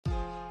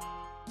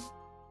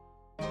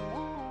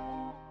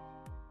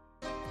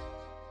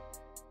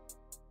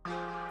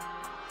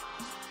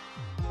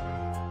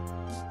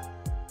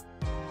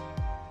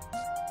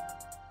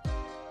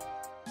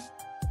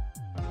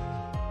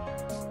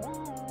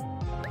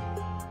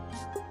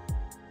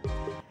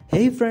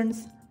Hey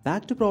friends,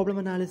 back to problem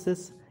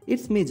analysis.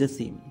 It's me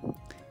Jassim.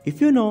 If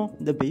you know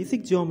the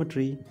basic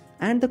geometry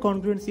and the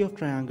congruency of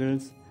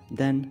triangles,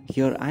 then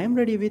here I am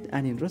ready with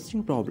an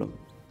interesting problem.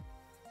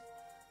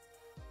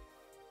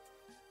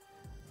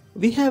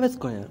 We have a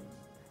square.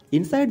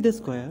 Inside this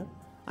square,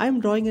 I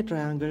am drawing a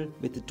triangle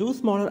with two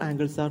smaller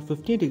angles are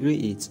 15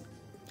 degrees each.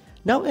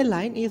 Now a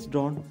line is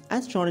drawn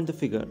as shown in the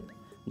figure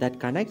that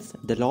connects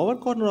the lower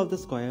corner of the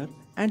square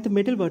and the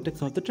middle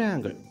vertex of the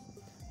triangle.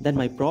 Then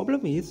my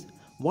problem is,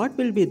 what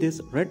will be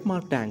this red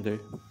marked angle?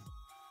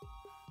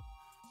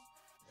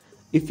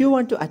 If you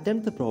want to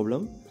attempt the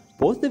problem,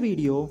 pause the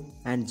video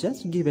and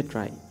just give a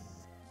try.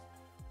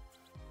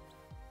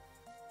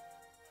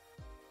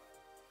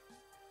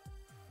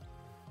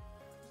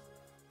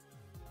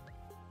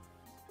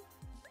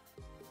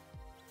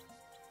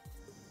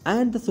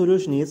 And the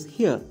solution is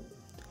here.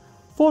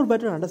 For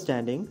better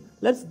understanding,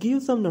 let's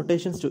give some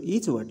notations to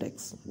each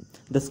vertex.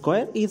 The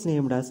square is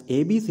named as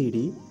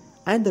ABCD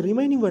and the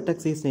remaining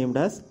vertex is named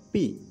as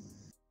P.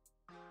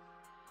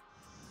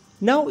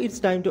 Now it's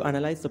time to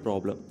analyze the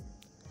problem.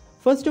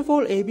 First of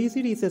all,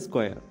 ABCD is a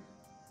square.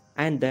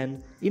 And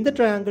then in the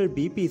triangle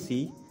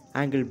BPC,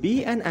 angle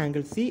B and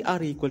angle C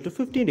are equal to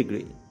 15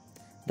 degrees.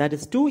 That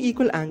is, two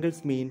equal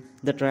angles mean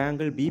the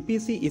triangle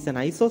BPC is an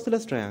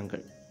isosceles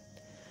triangle.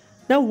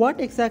 Now what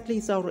exactly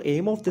is our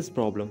aim of this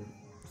problem?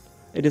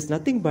 It is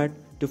nothing but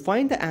to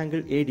find the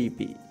angle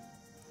ADP.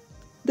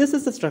 This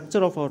is the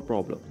structure of our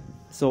problem,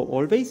 so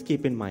always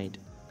keep in mind.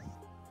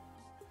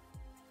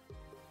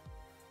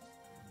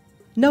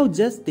 Now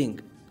just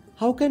think,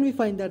 how can we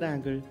find that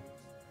angle?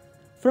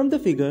 From the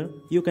figure,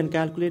 you can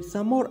calculate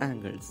some more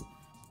angles.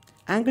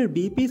 Angle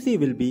BPC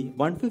will be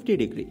 150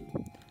 degree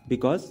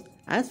because,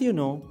 as you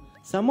know,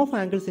 sum of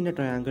angles in a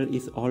triangle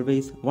is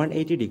always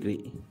 180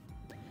 degree.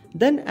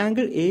 Then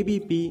angle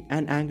ABP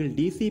and angle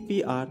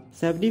DCP are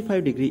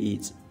 75 degree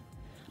each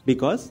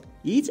because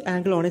each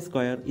angle on a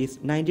square is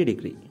 90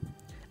 degree.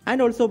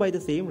 And also by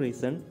the same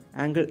reason,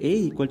 angle A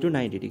equal to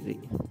 90 degree.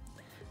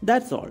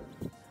 That's all.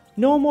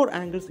 No more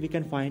angles we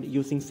can find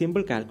using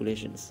simple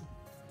calculations.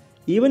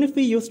 Even if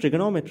we use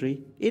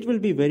trigonometry, it will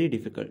be very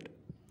difficult.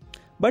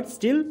 But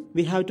still,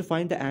 we have to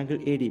find the angle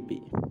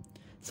ADP.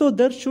 So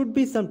there should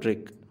be some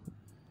trick.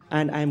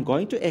 And I am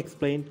going to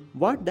explain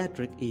what that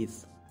trick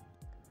is.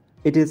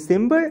 It is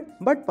simple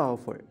but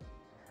powerful.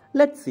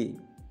 Let's see.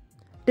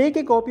 Take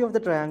a copy of the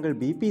triangle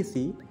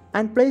BPC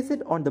and place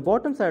it on the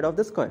bottom side of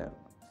the square.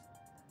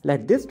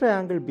 Let this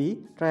triangle be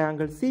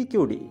triangle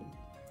CQD.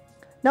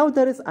 Now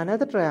there is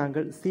another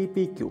triangle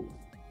CPQ.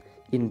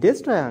 In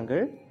this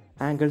triangle,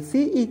 angle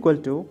C equal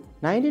to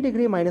 90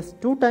 degree minus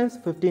 2 times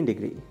 15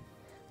 degree.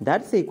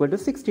 That's equal to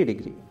 60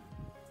 degree.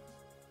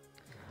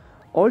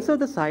 Also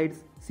the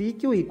sides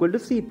CQ equal to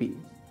CP.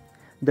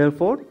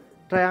 Therefore,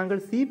 triangle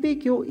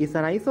CPQ is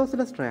an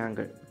isosceles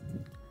triangle.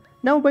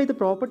 Now by the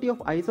property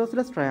of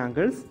isosceles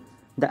triangles,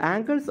 the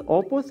angles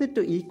opposite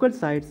to equal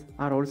sides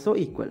are also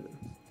equal,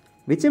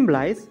 which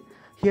implies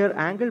here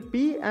angle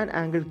P and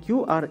angle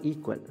Q are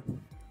equal,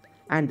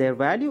 and their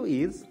value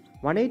is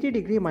 180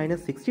 degree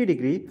minus 60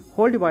 degree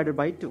whole divided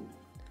by 2,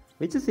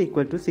 which is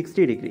equal to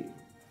 60 degree.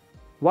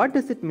 What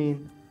does it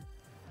mean?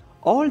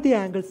 All the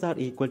angles are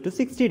equal to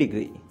 60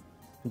 degree.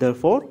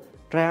 Therefore,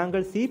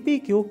 triangle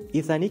CPQ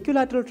is an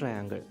equilateral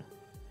triangle.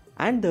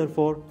 And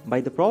therefore, by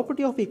the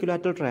property of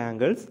equilateral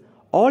triangles,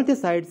 all the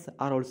sides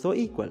are also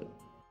equal.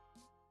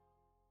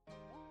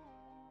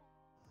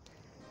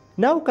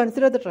 Now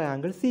consider the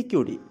triangle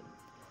CQD.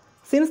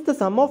 Since the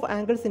sum of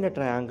angles in a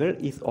triangle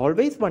is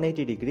always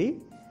 180 degree,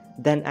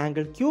 then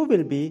angle Q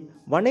will be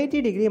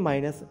 180 degree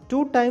minus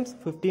 2 times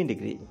 15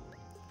 degree,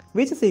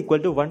 which is equal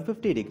to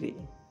 150 degree.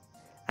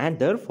 And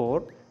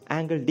therefore,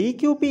 angle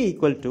DQP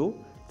equal to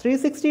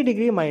 360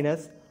 degree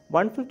minus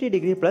 150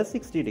 degree plus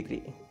 60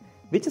 degree,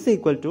 which is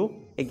equal to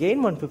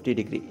again 150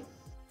 degree.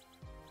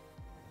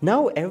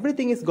 Now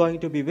everything is going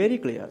to be very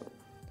clear.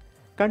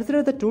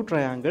 Consider the two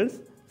triangles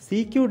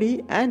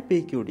CQD and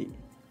PQD.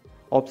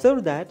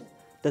 Observe that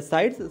the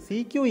sides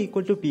CQ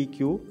equal to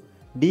PQ,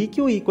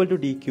 DQ equal to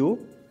DQ,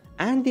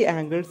 and the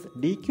angles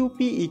DQP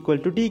equal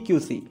to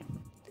DQC.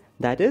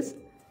 That is,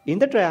 in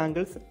the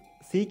triangles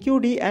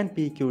CQD and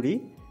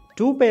PQD,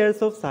 two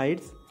pairs of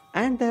sides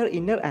and their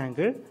inner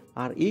angle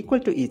are equal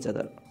to each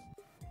other.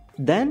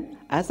 Then,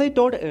 as I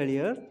told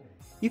earlier,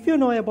 if you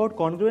know about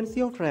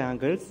congruency of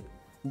triangles,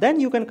 then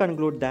you can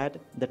conclude that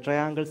the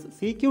triangles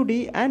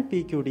CQD and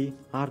PQD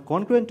are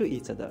congruent to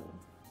each other.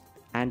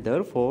 And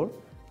therefore,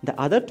 the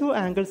other two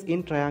angles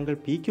in triangle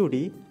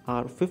PQD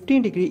are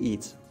 15 degree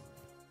each.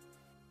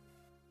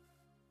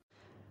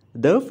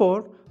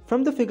 Therefore,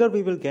 from the figure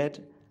we will get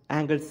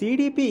angle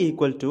CDP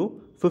equal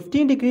to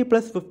 15 degree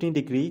plus 15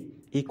 degree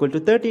equal to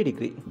 30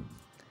 degree.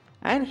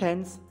 And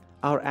hence,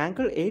 our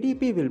angle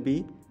ADP will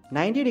be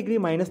 90 degree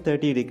minus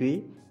 30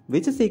 degree,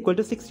 which is equal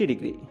to 60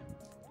 degree.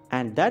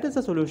 And that is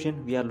the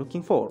solution we are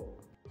looking for.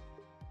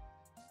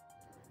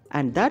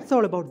 And that's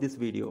all about this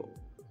video.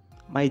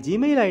 My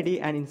Gmail ID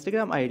and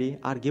Instagram ID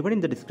are given in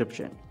the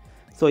description.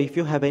 So if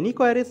you have any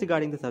queries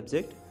regarding the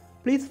subject,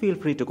 please feel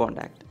free to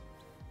contact.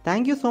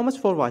 Thank you so much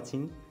for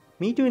watching.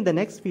 Meet you in the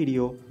next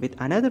video with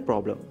another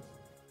problem.